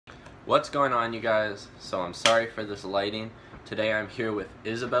What's going on, you guys? So I'm sorry for this lighting. Today I'm here with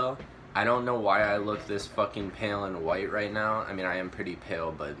Isabel. I don't know why I look this fucking pale and white right now. I mean, I am pretty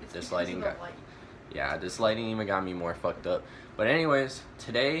pale, but this lighting got... Yeah, this lighting even got me more fucked up. But anyways,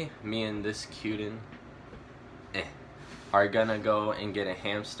 today, me and this cutin are gonna go and get a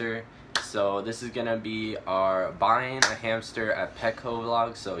hamster. So this is gonna be our buying a hamster at Petco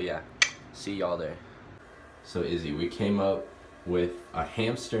vlog. So yeah, see y'all there. So Izzy, we came up with a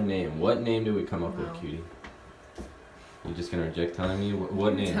hamster name. What name did we come up with, cutie? You just gonna reject telling me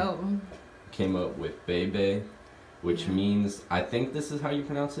what name? Tell them. Came up with Bebe, which means, I think this is how you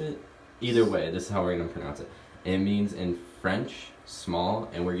pronounce it. Either way, this is how we're gonna pronounce it. It means in French, small,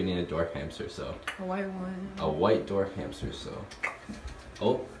 and we're getting a dwarf hamster, so. A white one. A white dwarf hamster, so.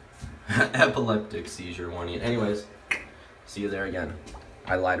 Oh, epileptic seizure warning. Anyways, see you there again.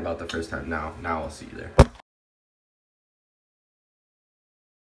 I lied about the first time. Now I'll see you there.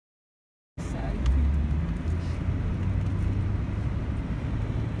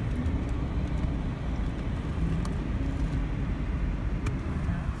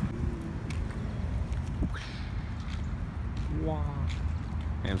 Wow.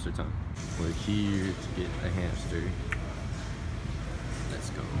 Hamster time. We're here to get a hamster. Let's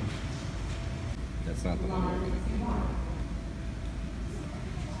go. That's not the one we're gonna get.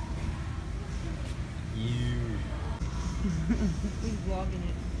 He's vlogging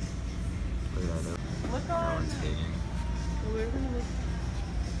it. Look at that. Look on. That one's hidden. We're gonna look.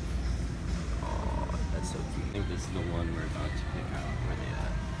 Oh, that's so cute. I think this is the one we're about to pick out. Where they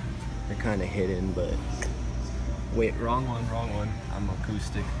at? They're kind of hidden, but... Wait, wrong one. I'm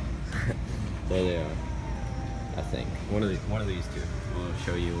acoustic. There they are. I think one of these two. We'll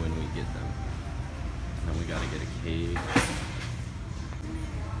show you when we get them. And we gotta get a cage.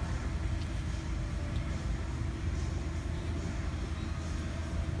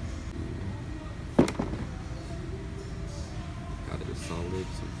 Got it a solid,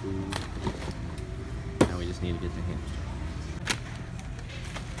 some food. Now we just need to get the hamster.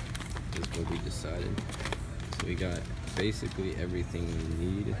 This is what we decided. So we got basically everything we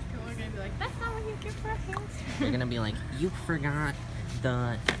need. People are gonna be like, that's not what you get for a hamster. They're gonna be like, you forgot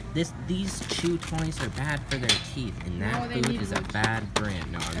these chew toys are bad for their teeth, and that food is a bad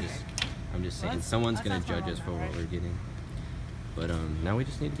brand. No, I'm just saying someone's gonna judge us for what we're getting. But now we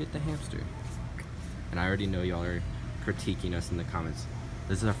just need to get the hamster. And I already know y'all are critiquing us in the comments.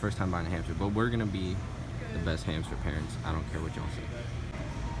 This is our first time buying a hamster, but we're gonna be the best hamster parents. I don't care what y'all say.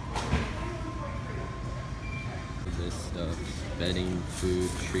 This stuff, bedding, food,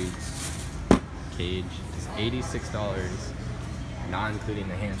 treats, cage, is $86, not including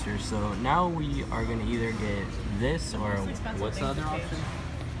the hamster. So now we are gonna either get this or what's the other option?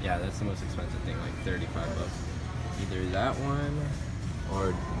 Yeah, that's the most expensive thing, like 35 bucks. Either that one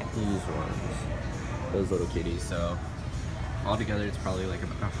or these ones, those little kitties. So altogether, it's probably like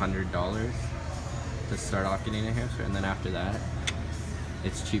 $100 to start off getting a hamster, and then after that,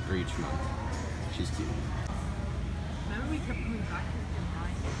 it's cheaper each month. She's cute. We kept coming back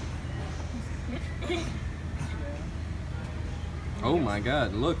here. Oh my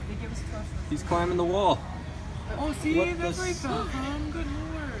god, look. He's climbing the wall. Oh, see, that's where he fell from. Good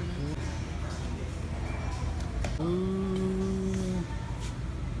lord. Ooh.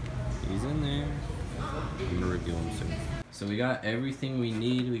 He's in there. I'm gonna reveal him soon. So we got everything we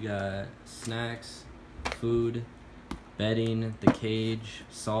need. We got snacks, food, bedding, the cage,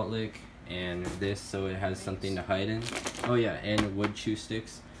 salt lick, and this so it has something to hide in. Oh yeah, and wood chew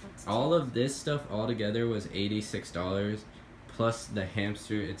sticks. All of this stuff all together was $86, plus the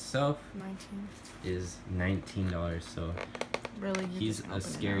hamster itself is $19. So really, he's a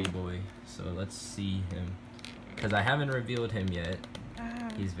scary boy. So let's see him, because I haven't revealed him yet.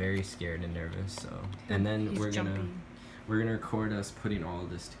 He's very scared and nervous. So, and then we're gonna record us putting all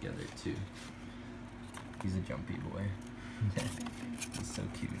of this together too. He's a jumpy boy. He's so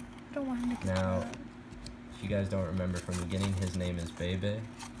cute. Don't want him to now, if you guys don't remember from the beginning, his name is Bebe.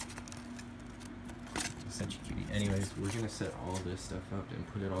 Such a cutie. Anyways, we're gonna set all this stuff up and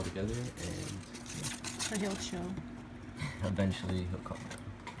put it all together, and yeah. So he'll chill. Eventually, he'll calm down.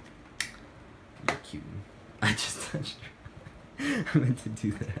 You're cute. I just touched her. I meant to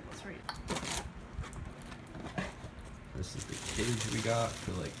do that. That's right. This is the cage we got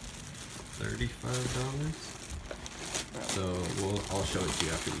for like $35. So I'll show it to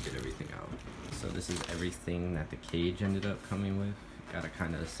you after we get everything out. So this is everything that the cage ended up coming with. Gotta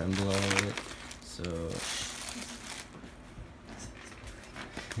kind of assemble all of it. So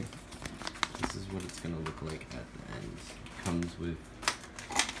this is what it's gonna look like at the end. It comes with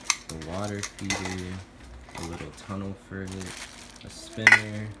the water feeder, a little tunnel for it, a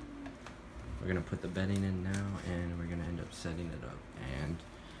spinner, We're gonna put the bedding in now, and we're gonna end up setting it up. And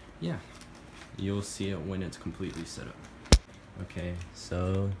yeah, you'll see it when it's completely set up. Okay,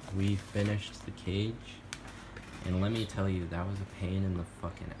 so we finished the cage, and let me tell you, that was a pain in the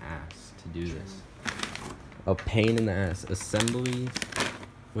fucking ass to do this. A pain in the ass. Assembly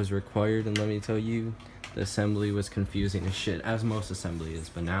was required, and let me tell you, the assembly was confusing as shit, as most assembly is.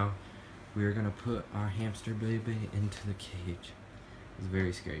 But now we're gonna put our hamster baby into the cage. It's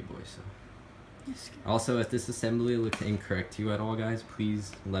very scary, boy. So also, if this assembly looks incorrect to you at all, guys,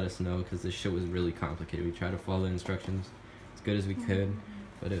 please let us know, because this shit was really complicated. We tried to follow the instructions as good as we could,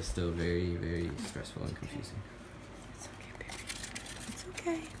 but it was still very, very stressful and confusing. It's okay, baby. It's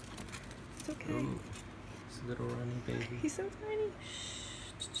okay. It's okay. Ooh, this little runny baby. He's so tiny.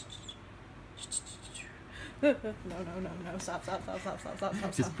 No. Stop.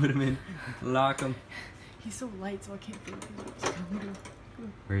 Just put him in. Lock him. He's so light, so I can't feel him.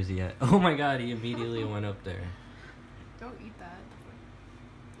 Where is he at? Oh my god, he immediately went up there. Don't eat that.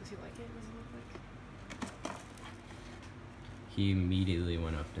 Does he like it? What does it look like? He immediately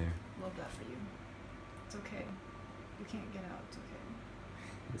went up there. Love that for you. It's okay. You can't get out. It's okay.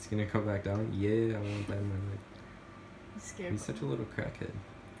 It's gonna come back down? Yeah, I want that in my leg. He's scared. He's such a little crackhead.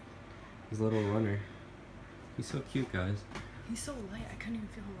 He's a little runner. He's so cute, guys. He's so light, I couldn't even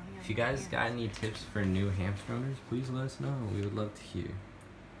feel him running out. If you guys got any tips for new hamster owners, please let us know. We would love to hear.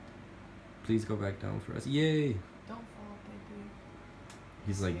 Please go back down for us. Yay! Don't fall, baby.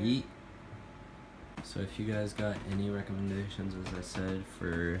 He's like, yeet. So if you guys got any recommendations, as I said,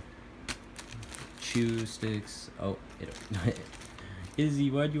 for chew sticks. Oh,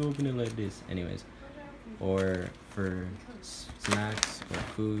 Izzy, why'd you open it like this? Anyways. Or for snacks or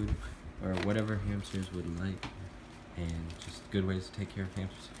food or whatever hamsters would like, and just good ways to take care of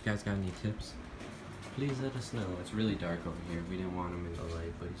hamsters. If you guys got any tips, please let us know. It's really dark over here. We didn't want him in the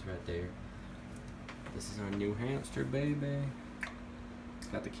light, but he's right there. This is our new hamster baby.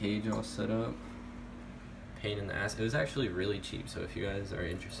 Got the cage all set up. Pain in the ass. It was actually really cheap, so if you guys are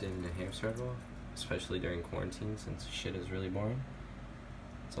interested in a hamster at all, especially during quarantine since shit is really boring,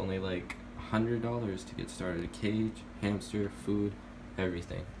 it's only like $100 to get started. A cage, hamster, food,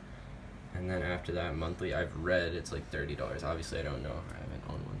 everything. And then after that, monthly, I've read it's like $30. Obviously, I don't know. I haven't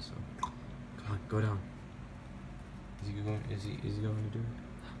owned one, so come on, go down. Is he going? Is he going to do it?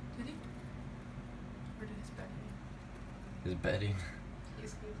 Did he? Or did his bedding? His bedding.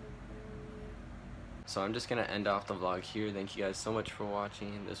 So I'm just gonna end off the vlog here. Thank you guys so much for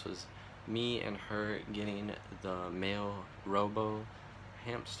watching. This was me and her getting the male robo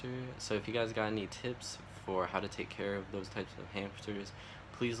hamster. So if you guys got any tips for how to take care of those types of hamsters,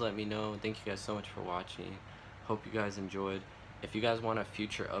 please let me know. Thank you guys so much for watching. Hope you guys enjoyed. If you guys want a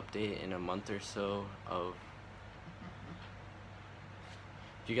future update in a month or so of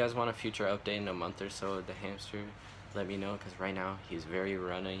the hamster, let me know, because right now he's very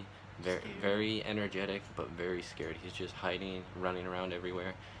runny, very energetic, but very scared. He's just hiding, running around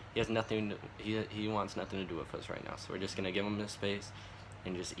everywhere. He has nothing. He wants nothing to do with us right now. So we're just gonna give him the space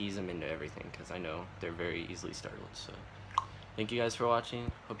and just ease him into everything, because I know they're very easily startled. So thank you guys for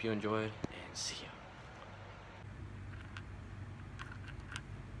watching. Hope you enjoyed, and see ya.